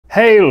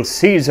Hail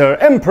Caesar,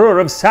 Emperor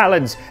of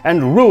Salads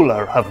and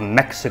ruler of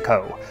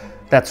Mexico.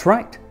 That's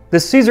right, the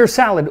Caesar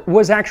salad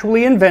was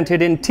actually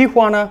invented in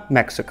Tijuana,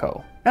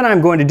 Mexico. And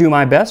I'm going to do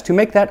my best to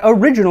make that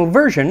original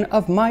version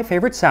of my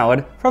favorite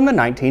salad from the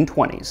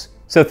 1920s.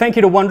 So thank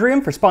you to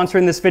Wondrium for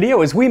sponsoring this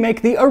video as we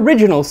make the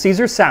original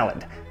Caesar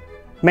salad.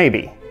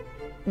 Maybe.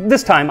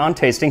 This time on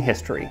Tasting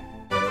History.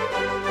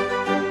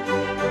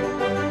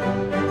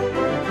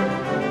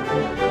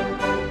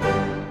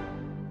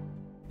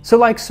 So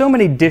like so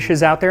many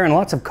dishes out there and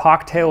lots of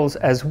cocktails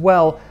as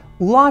well,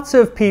 lots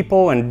of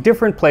people in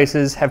different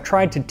places have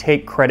tried to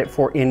take credit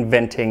for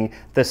inventing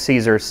the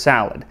Caesar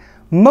salad.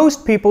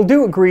 Most people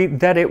do agree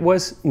that it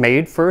was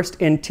made first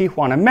in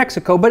Tijuana,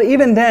 Mexico, but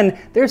even then,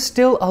 there's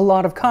still a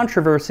lot of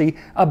controversy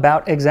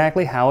about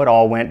exactly how it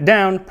all went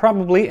down,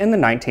 probably in the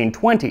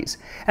 1920s.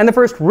 And the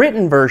first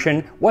written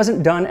version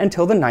wasn't done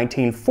until the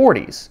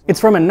 1940s. It's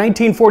from a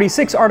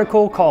 1946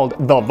 article called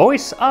The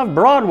Voice of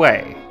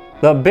Broadway.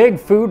 The big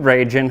food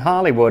rage in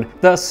Hollywood,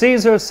 the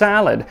Caesar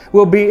salad,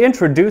 will be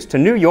introduced to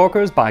New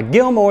Yorkers by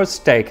Gilmore's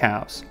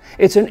Steakhouse.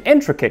 It's an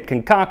intricate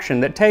concoction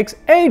that takes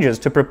ages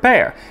to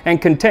prepare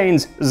and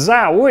contains,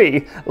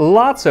 zowie,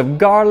 lots of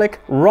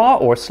garlic, raw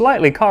or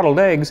slightly coddled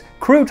eggs,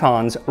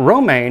 croutons,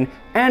 romaine,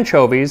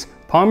 anchovies,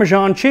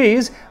 Parmesan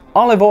cheese,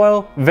 olive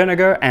oil,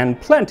 vinegar, and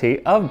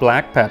plenty of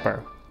black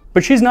pepper.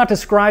 But she's not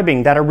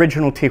describing that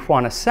original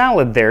Tijuana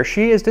salad there.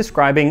 She is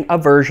describing a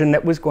version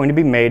that was going to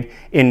be made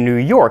in New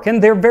York. And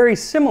they're very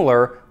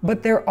similar,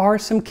 but there are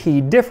some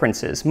key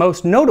differences,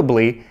 most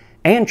notably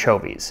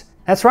anchovies.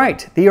 That's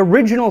right, the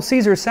original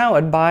Caesar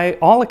salad, by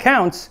all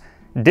accounts,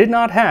 did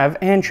not have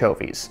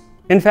anchovies.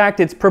 In fact,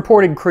 its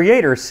purported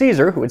creator,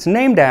 Caesar, who it's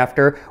named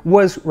after,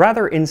 was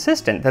rather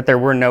insistent that there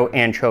were no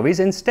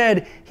anchovies.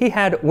 Instead, he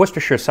had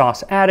Worcestershire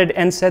sauce added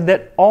and said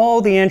that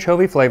all the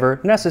anchovy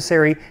flavor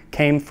necessary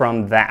came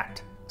from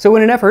that. So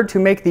in an effort to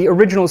make the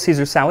original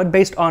Caesar salad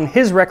based on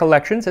his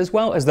recollections as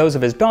well as those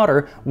of his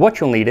daughter,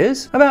 what you'll need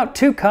is about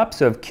 2 cups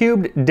of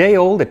cubed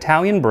day-old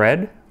Italian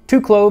bread,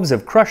 2 cloves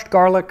of crushed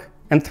garlic,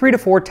 and 3 to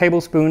 4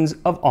 tablespoons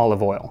of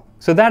olive oil.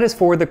 So that is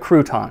for the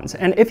croutons.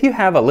 And if you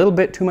have a little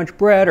bit too much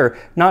bread or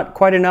not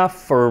quite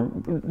enough or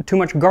too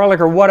much garlic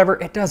or whatever,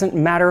 it doesn't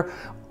matter.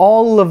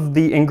 All of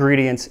the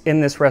ingredients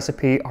in this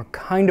recipe are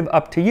kind of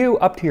up to you,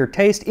 up to your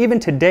taste. Even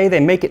today they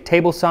make it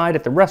tableside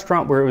at the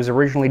restaurant where it was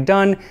originally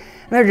done,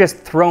 and they're just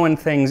throwing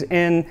things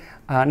in.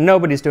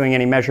 Nobody's doing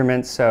any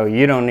measurements, so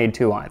you don't need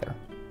to either.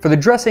 For the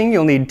dressing,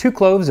 you'll need 2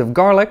 cloves of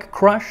garlic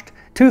crushed,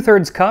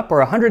 2/3 cup or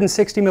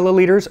 160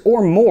 milliliters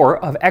or more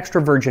of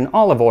extra virgin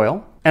olive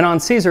oil. And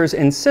on Caesar's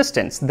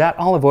insistence, that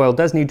olive oil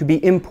does need to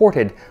be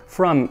imported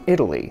from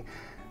Italy.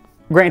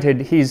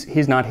 Granted,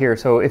 he's not here,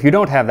 so if you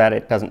don't have that,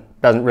 it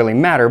doesn't really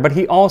matter. But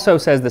he also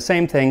says the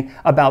same thing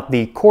about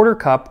the 1/4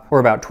 cup or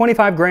about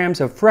 25 grams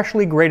of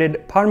freshly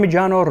grated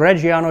Parmigiano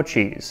Reggiano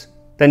cheese.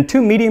 Then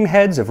 2 medium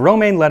heads of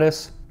romaine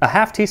lettuce, a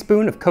 ½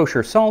 teaspoon of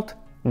kosher salt,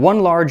 1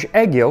 large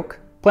egg yolk,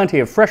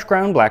 plenty of fresh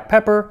ground black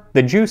pepper,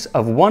 the juice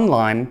of 1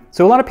 lime.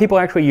 So a lot of people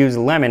actually use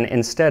lemon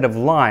instead of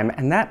lime,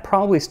 and that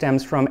probably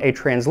stems from a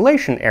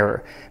translation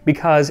error,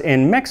 because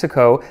in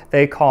Mexico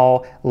they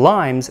call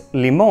limes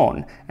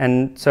limon.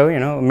 And so,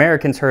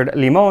 Americans heard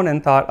limon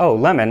and thought, oh,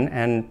 lemon,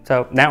 and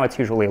so now it's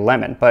usually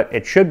lemon, but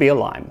it should be a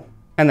lime.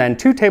 And then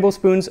 2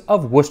 tablespoons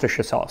of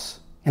Worcestershire sauce.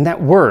 And that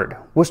word,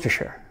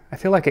 Worcestershire, I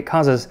feel like it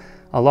causes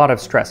a lot of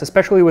stress,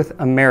 especially with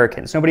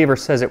Americans. Nobody ever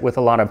says it with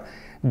a lot of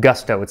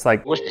gusto. It's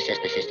like Worcestershire.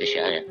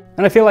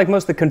 And I feel like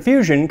most of the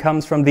confusion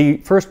comes from the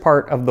first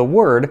part of the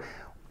word.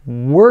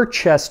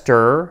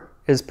 Worcester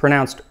is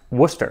pronounced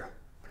Worcester,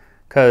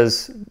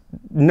 because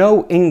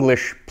no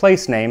English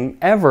place name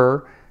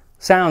ever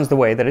sounds the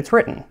way that it's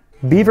written.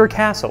 Beaver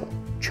Castle,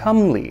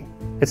 Chumley.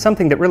 It's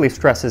something that really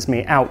stresses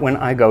me out when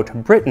I go to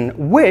Britain,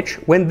 which,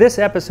 when this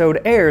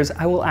episode airs,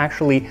 I will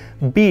actually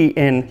be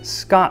in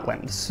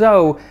Scotland.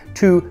 So,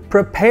 to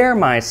prepare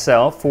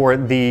myself for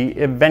the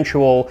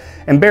eventual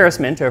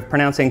embarrassment of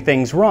pronouncing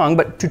things wrong,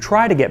 but to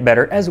try to get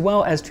better, as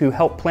well as to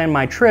help plan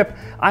my trip,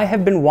 I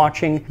have been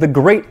watching The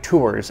Great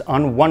Tours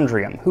on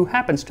Wondrium, who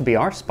happens to be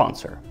our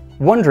sponsor.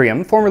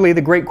 Wondrium, formerly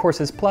the Great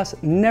Courses Plus,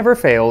 never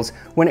fails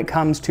when it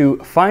comes to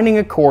finding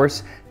a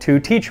course to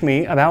teach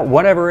me about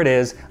whatever it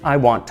is I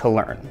want to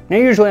learn. Now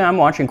usually I'm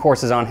watching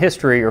courses on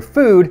history or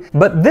food,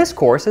 but this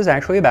course is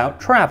actually about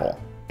travel.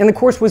 And the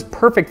course was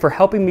perfect for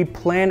helping me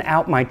plan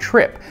out my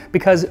trip,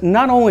 because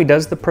not only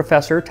does the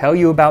professor tell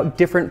you about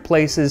different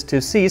places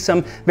to see,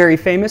 some very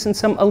famous and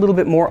some a little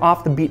bit more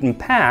off the beaten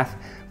path,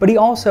 but he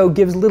also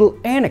gives little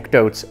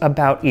anecdotes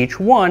about each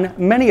one,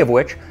 many of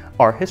which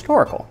are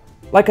historical.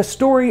 Like a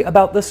story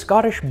about the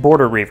Scottish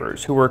border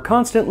reivers who were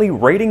constantly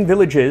raiding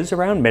villages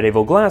around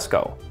medieval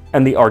Glasgow,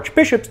 and the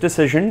Archbishop's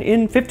decision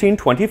in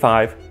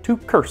 1525 to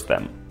curse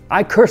them.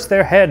 I curse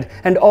their head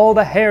and all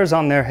the hairs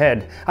on their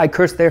head. I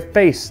curse their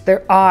face,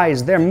 their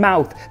eyes, their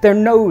mouth, their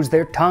nose,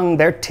 their tongue,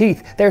 their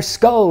teeth, their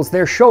skulls,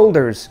 their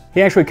shoulders.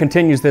 He actually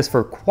continues this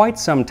for quite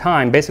some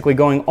time, basically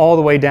going all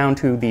the way down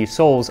to the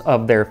soles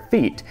of their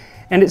feet.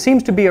 And it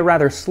seems to be a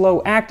rather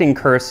slow-acting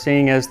curse,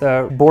 seeing as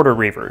the border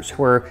reavers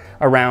were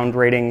around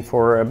raiding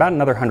for about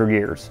another 100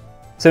 years.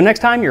 So next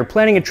time you're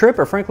planning a trip,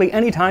 or frankly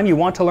anytime you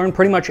want to learn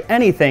pretty much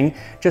anything,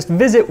 just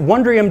visit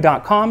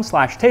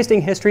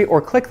wondrium.com/tastinghistory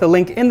or click the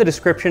link in the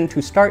description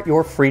to start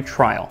your free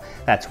trial.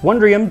 That's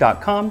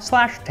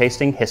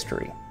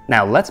wondrium.com/tastinghistory.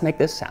 Now let's make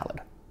this salad.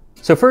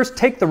 So first,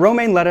 take the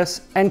romaine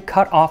lettuce and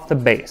cut off the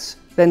base.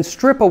 Then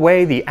strip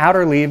away the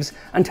outer leaves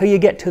until you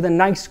get to the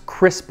nice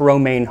crisp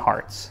romaine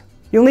hearts.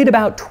 You'll need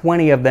about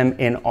 20 of them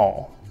in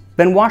all.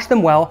 Then wash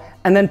them well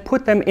and then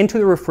put them into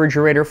the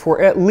refrigerator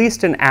for at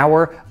least an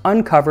hour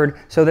uncovered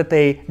so that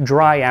they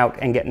dry out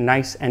and get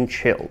nice and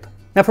chilled.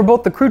 Now for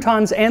both the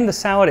croutons and the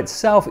salad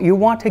itself, you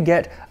want to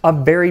get a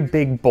very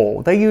big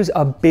bowl. They use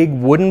a big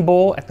wooden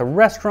bowl at the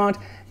restaurant.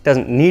 It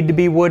doesn't need to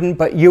be wooden,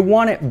 but you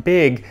want it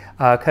big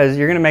because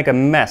you're going to make a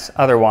mess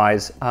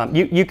otherwise.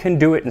 You can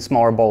do it in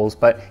smaller bowls,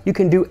 but you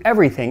can do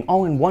everything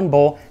all in one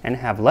bowl and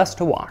have less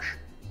to wash.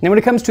 Now when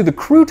it comes to the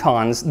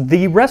croutons,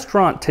 the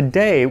restaurant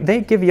today,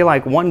 they give you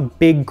like one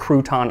big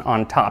crouton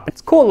on top. It's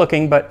cool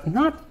looking, but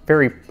not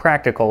very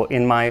practical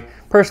in my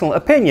personal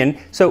opinion.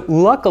 So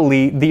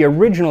luckily, the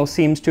original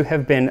seems to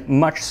have been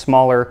much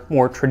smaller,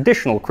 more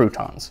traditional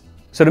croutons.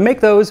 So to make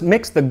those,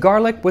 mix the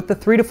garlic with the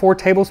 3 to 4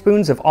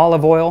 tablespoons of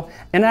olive oil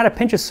and add a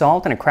pinch of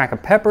salt and a crack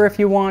of pepper if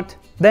you want.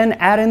 Then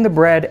add in the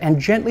bread and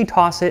gently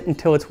toss it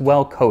until it's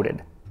well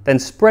coated. Then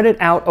spread it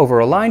out over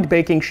a lined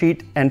baking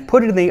sheet and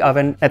put it in the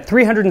oven at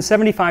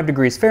 375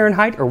 degrees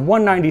Fahrenheit or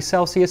 190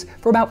 Celsius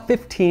for about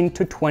 15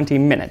 to 20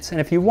 minutes.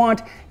 And if you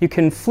want, you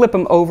can flip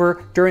them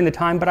over during the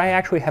time, but I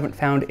actually haven't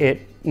found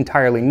it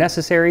entirely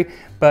necessary,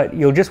 but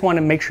you'll just want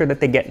to make sure that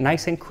they get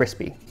nice and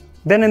crispy.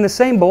 Then in the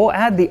same bowl,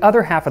 add the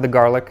other half of the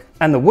garlic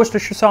and the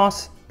Worcestershire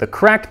sauce, the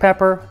cracked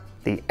pepper,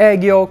 the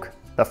egg yolk,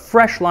 the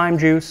fresh lime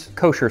juice,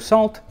 kosher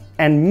salt,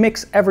 and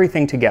mix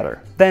everything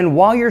together. Then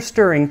while you're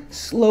stirring,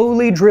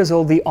 slowly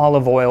drizzle the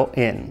olive oil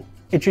in.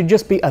 It should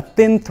just be a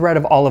thin thread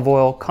of olive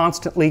oil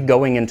constantly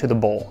going into the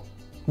bowl.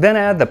 Then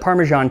add the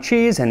Parmesan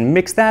cheese and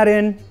mix that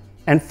in.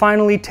 And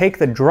finally take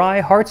the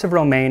dry hearts of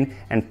romaine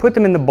and put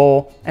them in the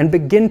bowl and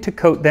begin to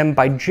coat them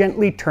by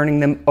gently turning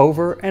them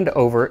over and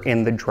over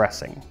in the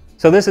dressing.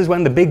 So this is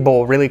when the big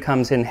bowl really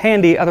comes in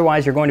handy,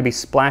 otherwise you're going to be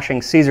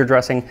splashing Caesar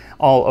dressing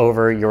all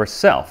over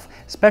yourself,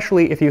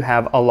 especially if you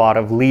have a lot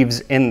of leaves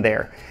in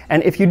there.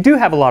 And if you do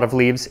have a lot of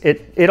leaves,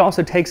 it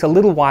also takes a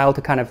little while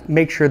to kind of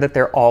make sure that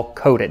they're all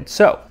coated.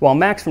 So while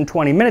Max from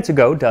 20 minutes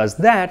ago does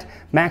that,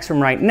 Max from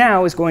right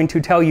now is going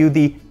to tell you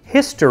the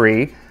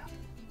history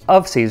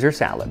of Caesar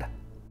salad.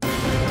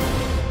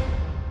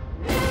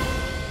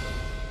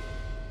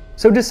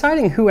 So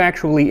deciding who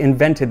actually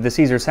invented the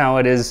Caesar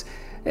salad is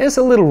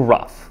a little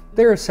rough.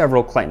 There are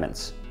several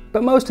claimants,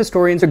 but most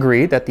historians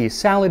agree that the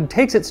salad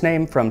takes its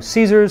name from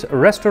Caesar's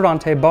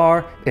Restaurante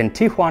Bar in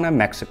Tijuana,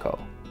 Mexico.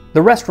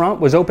 The restaurant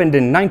was opened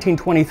in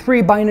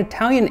 1923 by an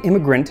Italian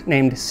immigrant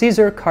named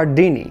Cesare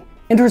Cardini.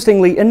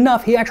 Interestingly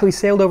enough, he actually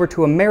sailed over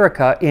to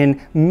America in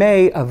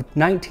May of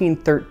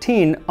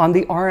 1913 on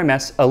the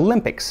RMS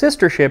Olympic,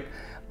 sister ship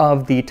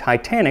of the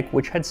Titanic,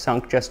 which had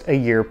sunk just a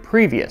year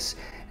previous.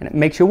 And it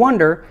makes you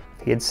wonder,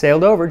 if he had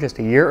sailed over just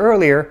a year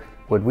earlier,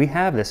 would we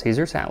have the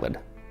Caesar salad?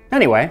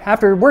 Anyway,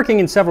 after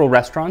working in several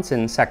restaurants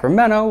in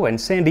Sacramento and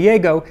San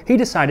Diego, he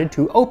decided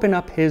to open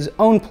up his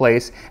own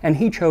place, and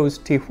he chose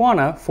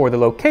Tijuana for the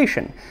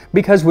location.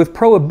 Because with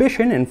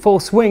prohibition in full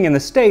swing in the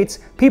States,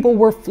 people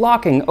were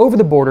flocking over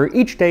the border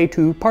each day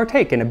to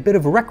partake in a bit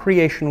of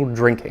recreational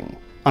drinking.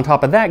 On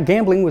top of that,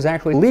 gambling was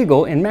actually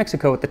legal in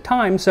Mexico at the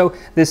time, so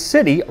this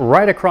city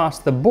right across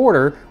the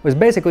border was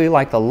basically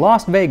like the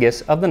Las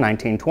Vegas of the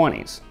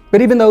 1920s.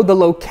 But even though the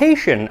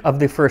location of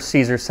the first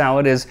Caesar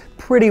salad is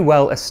pretty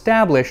well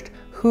established,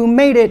 who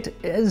made it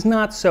is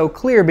not so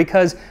clear,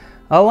 because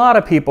a lot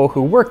of people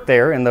who worked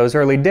there in those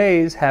early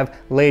days have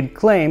laid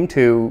claim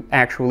to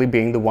actually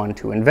being the one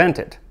to invent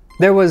it.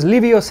 There was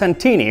Livio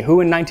Santini,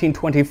 who in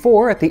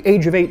 1924, at the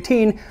age of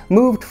 18,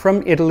 moved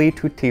from Italy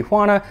to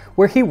Tijuana,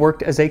 where he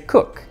worked as a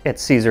cook at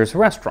Caesar's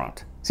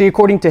restaurant. See,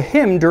 according to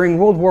him, during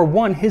World War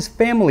I, his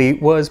family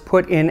was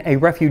put in a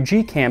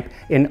refugee camp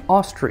in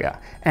Austria,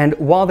 and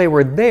while they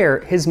were there,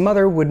 his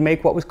mother would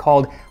make what was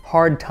called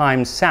hard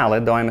times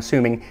salad, though I'm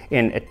assuming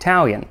in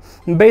Italian.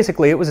 And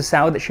basically, it was a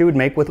salad that she would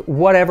make with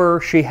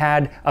whatever she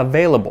had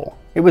available.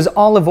 It was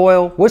olive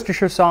oil,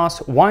 Worcestershire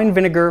sauce, wine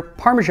vinegar,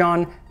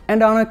 Parmesan,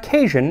 and on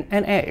occasion,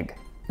 an egg.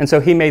 And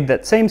so he made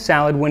that same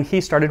salad when he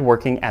started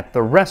working at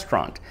the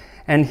restaurant.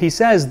 And he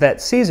says that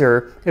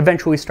Caesar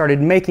eventually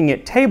started making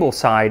it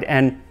tableside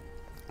and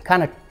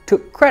kind of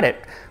took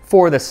credit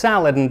for the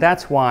salad, and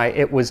that's why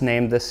it was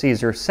named the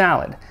Caesar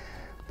salad.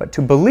 But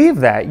to believe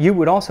that, you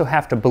would also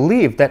have to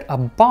believe that a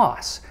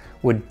boss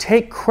would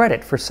take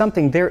credit for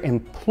something their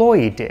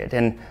employee did,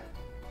 and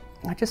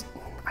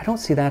I don't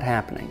see that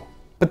happening.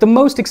 But the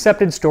most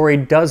accepted story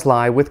does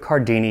lie with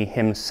Cardini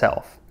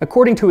himself.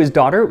 According to his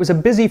daughter, it was a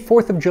busy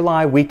 4th of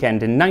July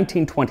weekend in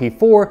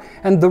 1924,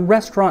 and the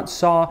restaurant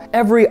saw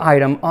every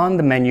item on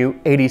the menu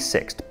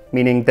 86th,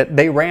 meaning that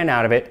they ran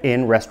out of it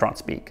in restaurant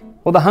speak.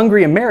 Well, the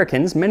hungry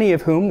Americans, many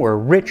of whom were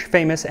rich,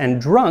 famous, and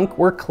drunk,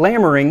 were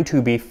clamoring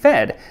to be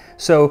fed.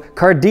 So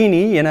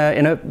Cardini, in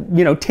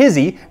a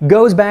tizzy,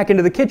 goes back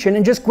into the kitchen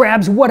and just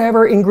grabs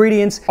whatever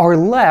ingredients are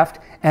left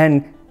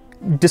and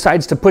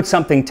decides to put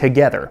something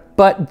together.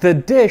 But the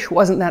dish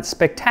wasn't that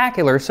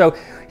spectacular, so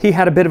he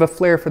had a bit of a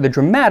flair for the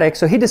dramatic,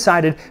 so he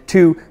decided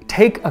to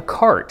take a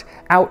cart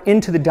out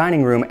into the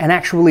dining room and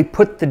actually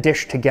put the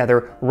dish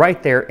together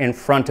right there in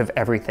front of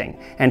everything.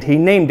 And he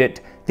named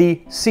it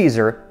the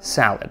Caesar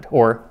salad,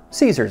 or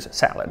Caesar's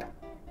salad.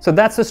 So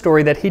that's the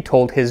story that he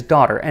told his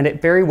daughter, and it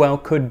very well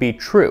could be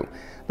true.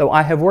 Though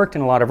I have worked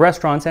in a lot of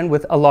restaurants and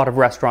with a lot of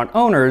restaurant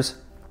owners,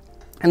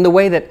 and the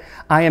way that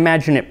I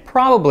imagine it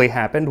probably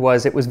happened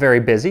was it was very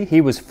busy,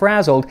 he was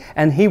frazzled,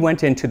 and he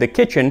went into the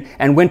kitchen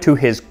and went to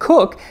his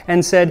cook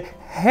and said,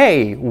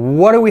 "Hey,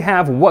 what do we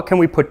have? What can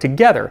we put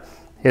together?"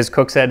 His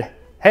cook said,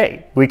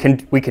 "Hey, we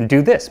can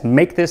do this,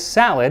 make this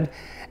salad."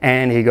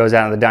 And he goes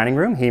out of the dining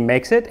room, he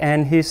makes it,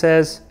 and he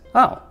says,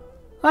 "Oh,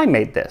 I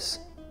made this."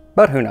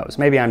 But who knows,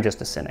 maybe I'm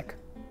just a cynic.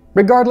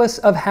 Regardless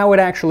of how it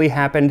actually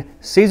happened,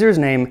 Caesar's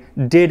name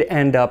did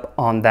end up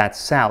on that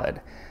salad.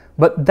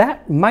 But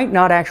that might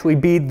not actually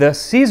be the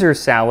Caesar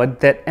salad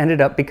that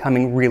ended up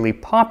becoming really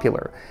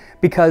popular,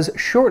 because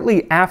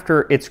shortly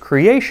after its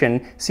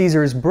creation,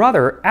 Caesar's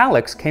brother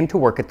Alex came to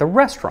work at the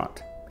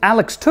restaurant.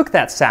 Alex took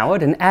that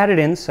salad and added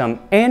in some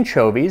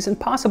anchovies and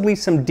possibly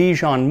some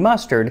Dijon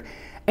mustard,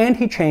 and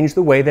he changed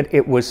the way that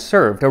it was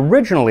served.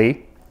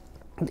 Originally,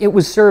 it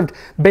was served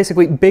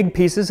basically big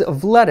pieces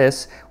of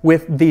lettuce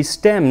with the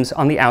stems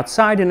on the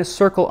outside in a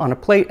circle on a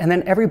plate, and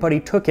then everybody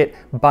took it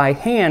by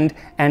hand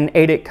and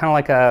ate it kind of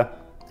like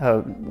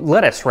a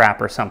lettuce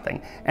wrap or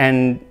something.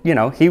 And, you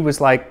know, he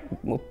was like,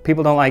 well,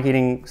 people don't like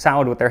eating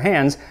salad with their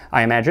hands,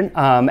 I imagine.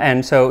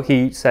 And so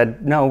he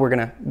said, no, we're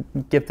going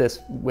to get this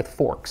with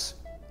forks.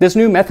 This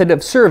new method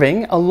of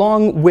serving,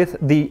 along with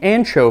the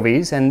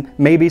anchovies and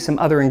maybe some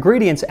other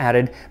ingredients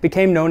added,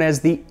 became known as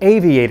the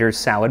aviator's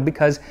salad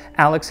because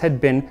Alex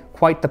had been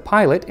quite the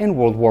pilot in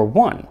World War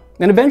I.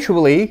 And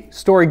eventually,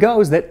 story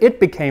goes that it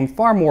became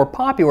far more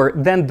popular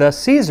than the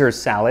Caesar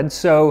salad,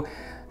 so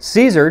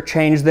Caesar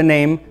changed the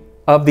name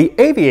of the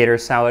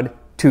aviator's salad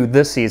to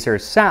the Caesar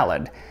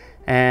salad.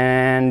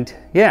 And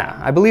yeah,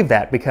 I believe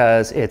that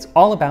because it's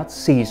all about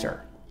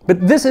Caesar.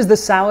 But this is the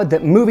salad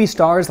that movie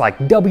stars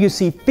like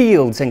W.C.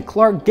 Fields and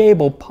Clark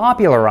Gable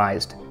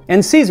popularized.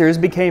 And Caesar's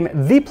became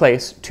the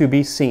place to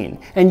be seen.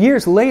 And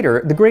years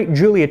later, the great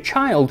Julia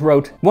Child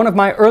wrote, "One of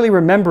my early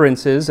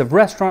remembrances of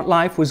restaurant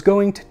life was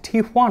going to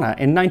Tijuana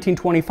in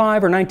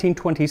 1925 or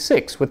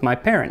 1926 with my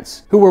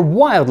parents, who were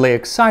wildly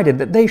excited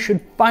that they should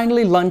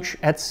finally lunch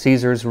at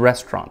Caesar's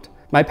restaurant.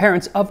 My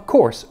parents, of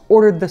course,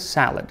 ordered the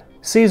salad.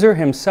 Caesar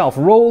himself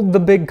rolled the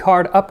big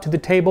card up to the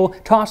table,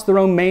 tossed the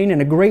romaine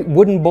in a great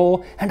wooden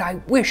bowl, and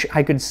I wish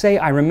I could say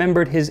I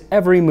remembered his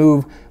every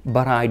move,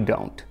 but I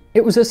don't.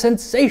 It was a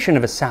sensation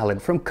of a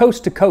salad from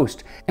coast to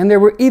coast, and there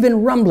were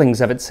even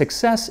rumblings of its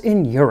success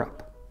in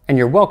Europe." And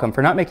you're welcome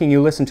for not making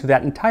you listen to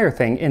that entire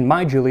thing in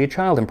my Julia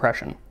Child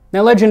impression.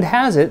 Now, legend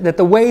has it that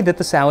the way that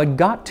the salad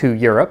got to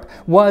Europe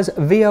was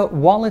via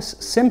Wallis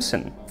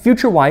Simpson,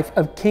 future wife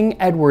of King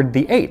Edward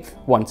VIII,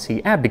 once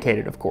he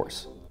abdicated, of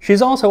course.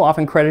 She's also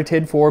often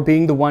credited for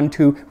being the one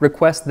to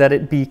request that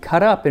it be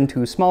cut up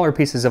into smaller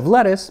pieces of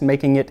lettuce,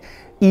 making it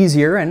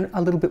easier and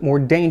a little bit more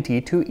dainty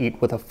to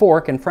eat with a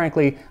fork, and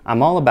frankly,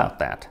 I'm all about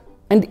that.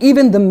 And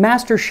even the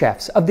master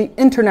chefs of the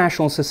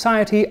International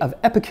Society of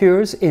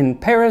Epicures in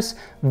Paris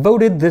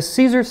voted the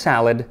Caesar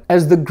salad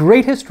as the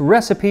greatest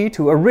recipe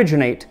to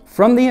originate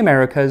from the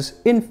Americas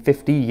in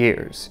 50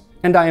 years.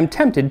 And I am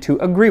tempted to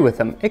agree with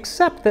them,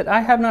 except that I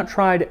have not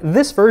tried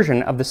this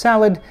version of the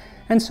salad,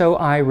 and so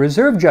I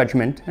reserve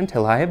judgment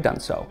until I have done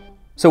so.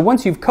 So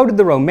once you've coated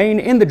the romaine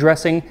in the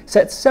dressing,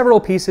 set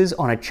several pieces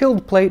on a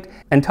chilled plate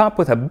and top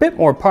with a bit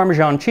more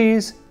Parmesan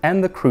cheese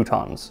and the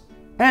croutons.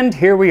 And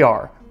here we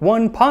are,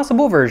 one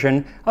possible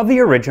version of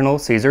the original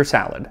Caesar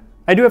salad.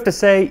 I do have to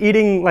say,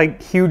 eating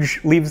like huge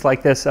leaves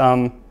like this,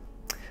 kind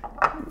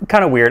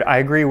of weird. I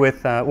agree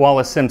with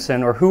Wallis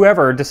Simpson or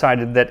whoever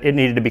decided that it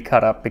needed to be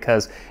cut up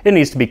because it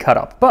needs to be cut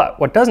up.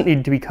 But what doesn't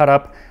need to be cut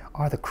up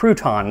are the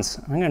croutons.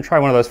 I'm going to try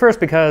one of those first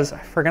because I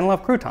friggin'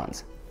 love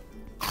croutons.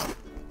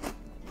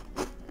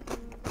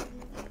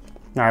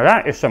 Now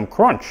that is some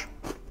crunch.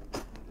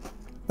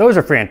 Those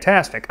are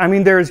fantastic. I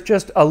mean, there's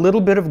just a little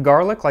bit of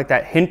garlic, like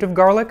that hint of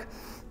garlic,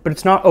 but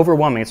it's not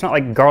overwhelming. It's not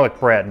like garlic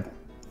bread,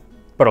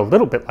 but a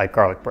little bit like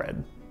garlic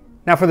bread.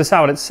 Now for the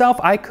salad itself,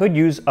 I could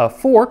use a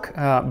fork,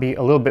 be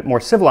a little bit more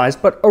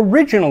civilized, but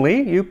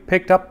originally you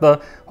picked up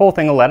the whole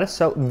thing of lettuce,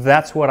 so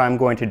that's what I'm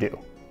going to do.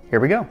 Here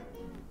we go.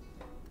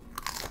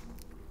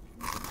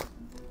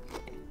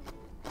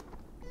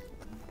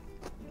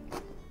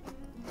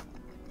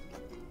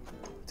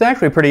 It's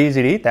actually pretty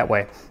easy to eat that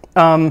way.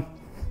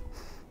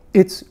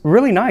 It's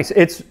really nice.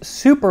 It's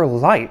super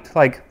light.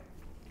 Like,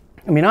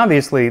 I mean,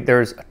 obviously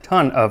there's a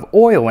ton of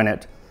oil in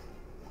it,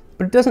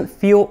 but it doesn't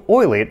feel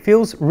oily. It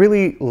feels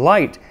really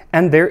light,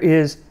 and there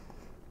is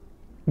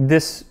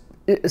this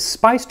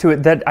spice to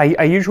it that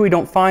I usually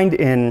don't find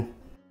in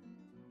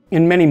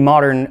in many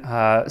modern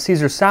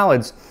Caesar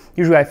salads,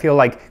 usually I feel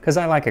like, because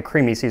I like a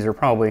creamy Caesar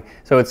probably,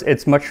 so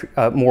it's much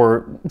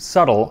more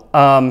subtle.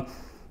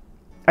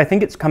 I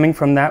think it's coming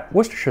from that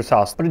Worcestershire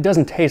sauce, but it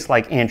doesn't taste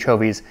like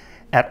anchovies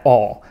at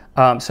all.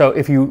 So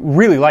if you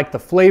really like the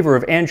flavor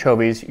of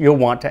anchovies, you'll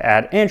want to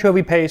add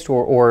anchovy paste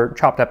or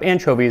chopped up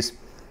anchovies.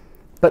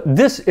 But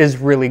this is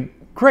really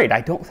great.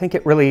 I don't think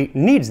it really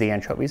needs the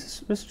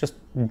anchovies. It's just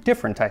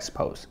different, I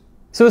suppose.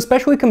 So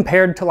especially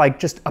compared to like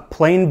just a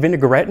plain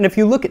vinaigrette, and if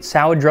you look at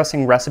salad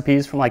dressing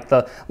recipes from like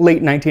the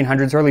late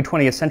 1900s, early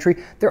 20th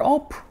century, they're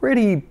all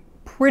pretty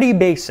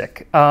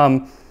basic.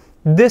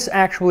 This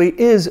actually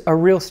is a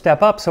real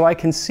step up, so I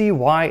can see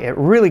why it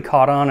really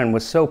caught on and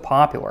was so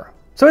popular.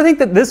 So I think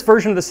that this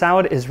version of the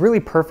salad is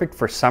really perfect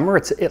for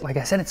summer. Like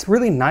I said, it's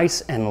really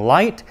nice and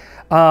light.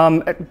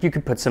 You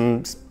could put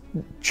some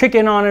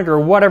chicken on it or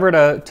whatever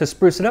to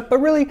spruce it up, but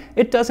really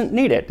it doesn't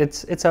need it.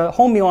 It's a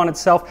whole meal on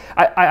itself.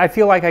 I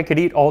feel like I could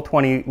eat all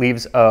 20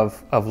 leaves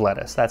of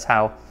lettuce. That's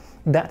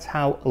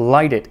how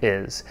light it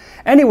is.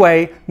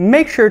 Anyway,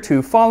 make sure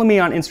to follow me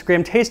on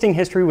Instagram, Tasting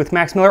History with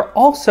Max Miller.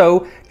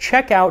 Also,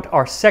 check out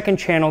our second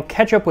channel,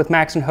 Catch Up with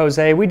Max and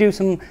Jose. We do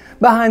some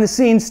behind the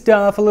scenes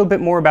stuff, a little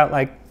bit more about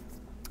like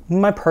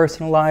my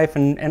personal life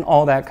and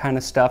all that kind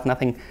of stuff.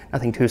 Nothing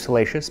too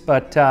salacious,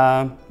 but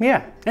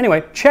yeah.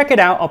 Anyway, check it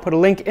out. I'll put a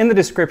link in the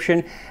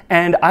description,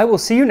 and I will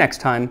see you next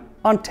time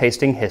on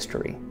Tasting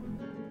History.